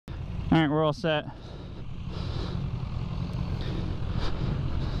Alright, we're all set.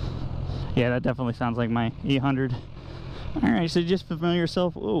 Yeah, that definitely sounds like my 800. Alright, so just familiar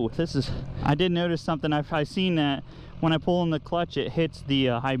yourself. Ooh, this is... I did notice something. I've seen that when I pull in the clutch, it hits the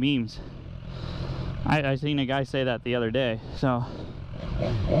high beams. I seen a guy say that the other day, so...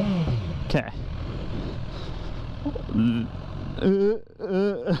 Okay.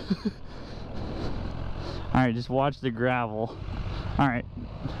 Alright, just watch the gravel. Alright.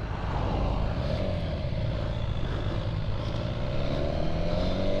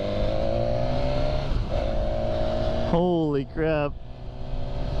 Holy crap.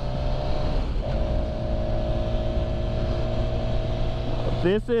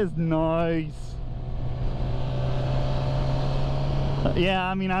 This is nice. Yeah,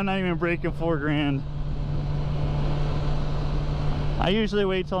 I mean, I'm not even breaking $4 grand. I usually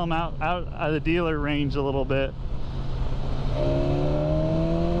wait till I'm out of the dealer range a little bit.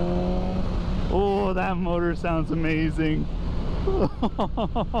 Oh, that motor sounds amazing.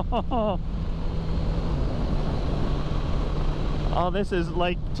 Oh, this is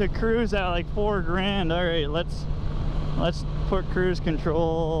like to cruise at like $4 grand. All right, let's put cruise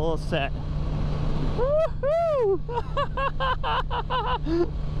control set. Woohoo!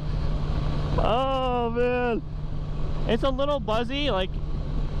 Oh man, it's a little buzzy, like.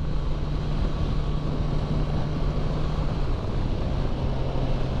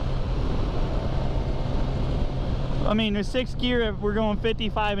 I mean, the 6th gear, we're going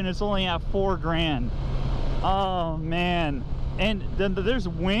 55 and it's only at $4 grand. Oh man. And then there's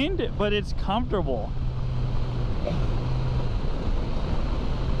wind, but it's comfortable.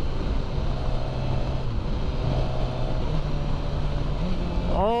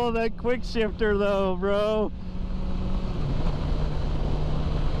 Oh, that quick shifter though, bro.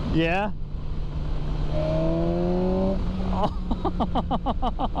 Yeah.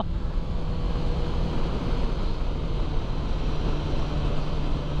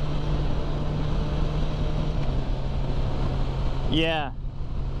 Yeah.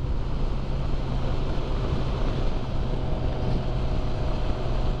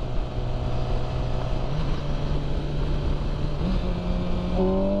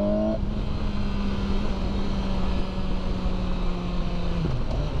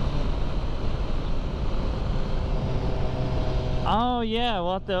 Oh yeah,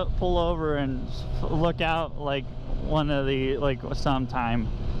 we'll have to pull over and look out like one of the, like sometime.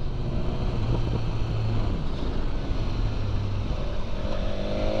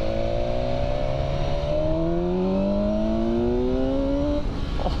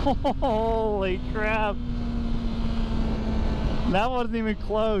 Holy crap. That wasn't even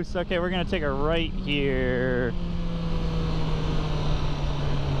close. Okay, we're gonna take a right here.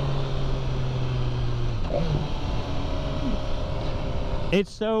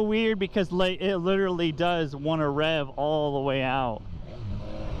 It's so weird because like it literally does want to rev all the way out.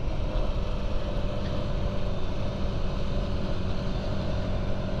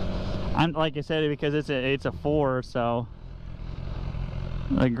 I'm like I said, because it's a 4, so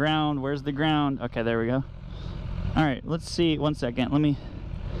the ground, where's the ground? Okay, there we go. All right, let's see, 1 second, let me,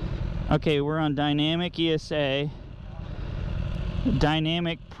 okay, we're on dynamic ESA,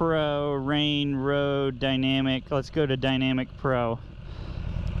 dynamic pro, rain, road, dynamic. Let's go to dynamic pro.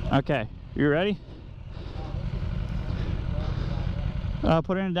 Okay, you ready?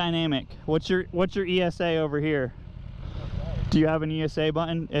 Put in a dynamic. What's your ESA over here? Do you have an ESA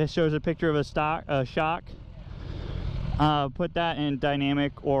button? It shows a picture of a shock. Put that in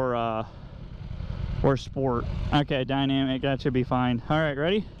dynamic or sport. Okay, dynamic, that should be fine. All right,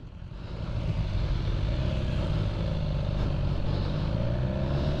 ready?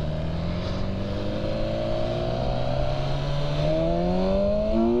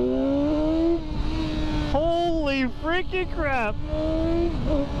 Holy freaking crap!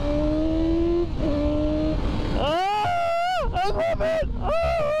 Ah, I love it!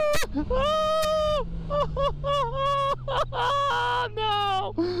 Oh,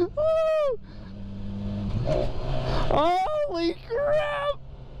 no! Holy crap!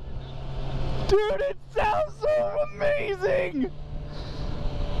 Dude, it sounds so amazing!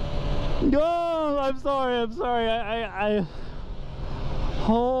 Oh, I'm sorry.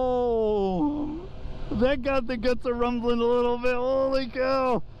 Oh, that got the guts are rumbling a little bit. Holy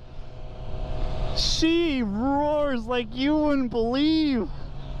cow! She roars like you wouldn't believe.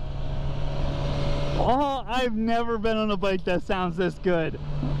 Oh, I've never been on a bike that sounds this good.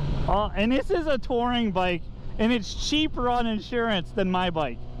 Oh, and this is a touring bike, and it's cheaper on insurance than my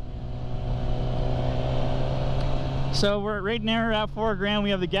bike. So we're right near at $4 grand.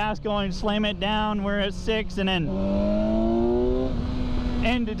 We have the gas going, slam it down, we're at 6, and then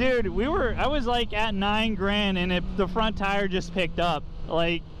And dude, I was like at 9 grand and the front tire just picked up.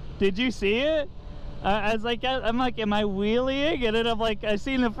 Like, did you see it? I was like, I'm like, am I wheeling? And then I'm like, I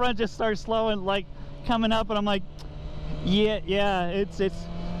seen the front just start slowing, like coming up, and I'm like, yeah, it's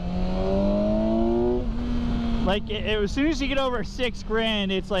like, as soon as you get over 6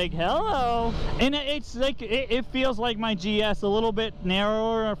 grand, it's like, hello. And it's like, it feels like my GS, a little bit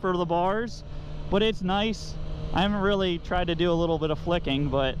narrower for the bars, but it's nice. I haven't really tried to do a little bit of flicking,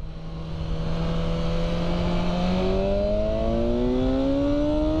 but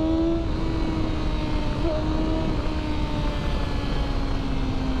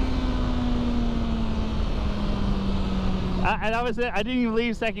that was it. I didn't even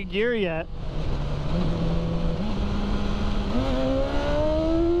leave second gear yet.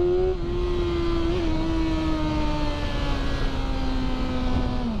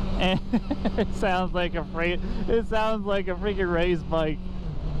 And it sounds like a freaking race bike.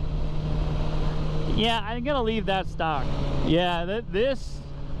 Yeah, I'm gonna leave that stock. Yeah,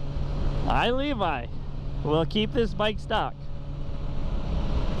 Levi will keep this bike stock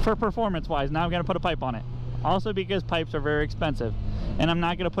for performance wise. Now I'm gonna put a pipe on it. Also because pipes are very expensive, and I'm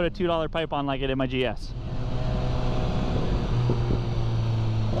not gonna put a $2 pipe on like it in my GS.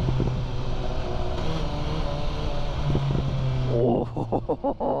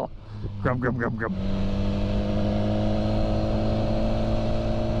 Oh, grub, grub, grub, grub.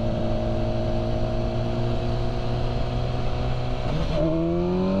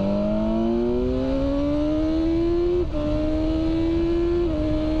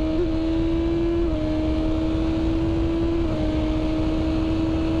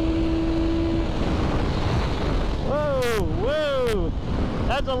 Whoa,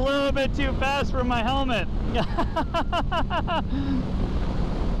 that's a little bit too fast for my helmet.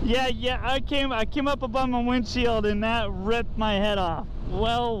 Yeah, I came up above my windshield and that ripped my head off.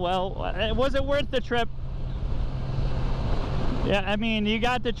 Well, was it worth the trip? Yeah, I mean, you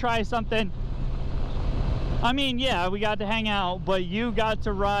got to try something. I mean, yeah, we got to hang out, but you got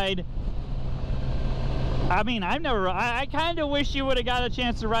to ride. I mean, I kind of wish you would have got a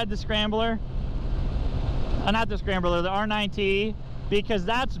chance to ride the Scrambler. Not the Scrambler, the R9T, because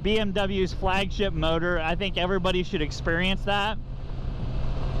that's BMW's flagship motor. I think everybody should experience that.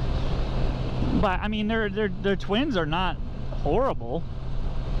 But I mean, their twins are not horrible.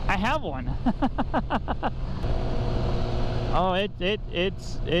 I have one. Oh,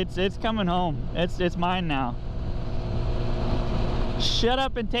 it's coming home. It's mine now. Shut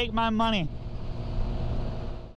up and take my money.